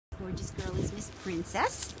gorgeous girl is Miss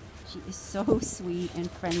Princess. She is so sweet and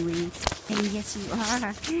friendly. And yes, you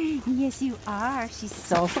are. Yes, you are. She's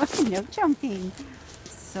so, no jumping.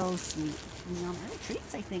 So sweet. You know,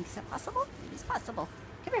 treats, I think. Is that possible? It is possible.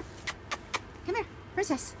 Come here. Come here.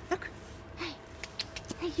 Princess, look. Hey.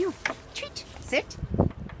 Hey, you. Treat. Sit.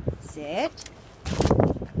 Sit.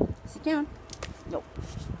 Sit down. Nope.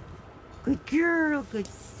 Good girl. Good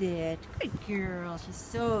sit. Good girl. She's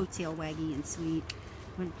so tail waggy and sweet.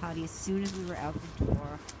 Went potty as soon as we were out the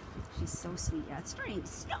door. She's so sweet. Yeah, it's starting to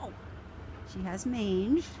snow. She has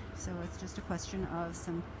mange, so it's just a question of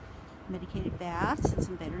some medicated baths and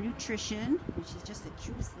some better nutrition. And she's just the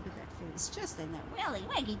cutest. Look at that face. Just in that welly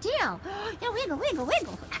waggy tail. Yeah, wiggle, wiggle,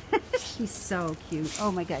 wiggle. She's so cute.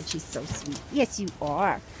 Oh my God, she's so sweet. Yes, you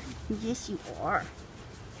are. Yes, you are.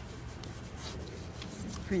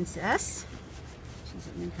 This is Princess. She's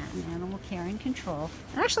at Manhattan Animal Care and Control.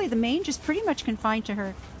 And actually, the mange is pretty much confined to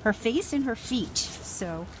her face and her feet.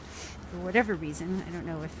 So, for whatever reason, I don't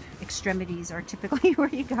know if extremities are typically where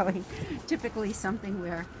you're going. Typically something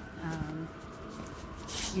where,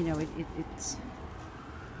 you know, it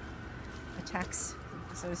attacks,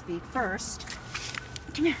 so to speak, first.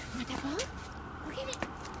 Come here. You want that ball? Look at it.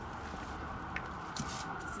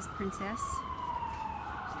 This is Princess.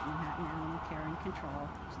 She's at Manhattan Animal Care and Control.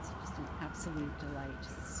 She's just an absolute delight.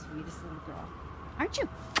 She's the sweetest little girl. Aren't you?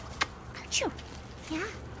 Aren't you? Yeah?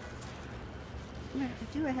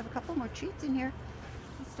 I have a couple more treats in here.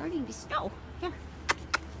 It's starting to snow. Here.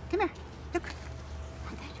 Come here. Look.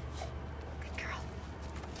 Good. Good girl.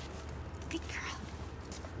 Good girl.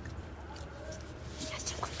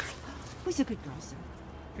 Yes, a good girl. Who's a good girl, sir?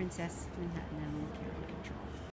 Princess, Manhattan Animal Care and Control.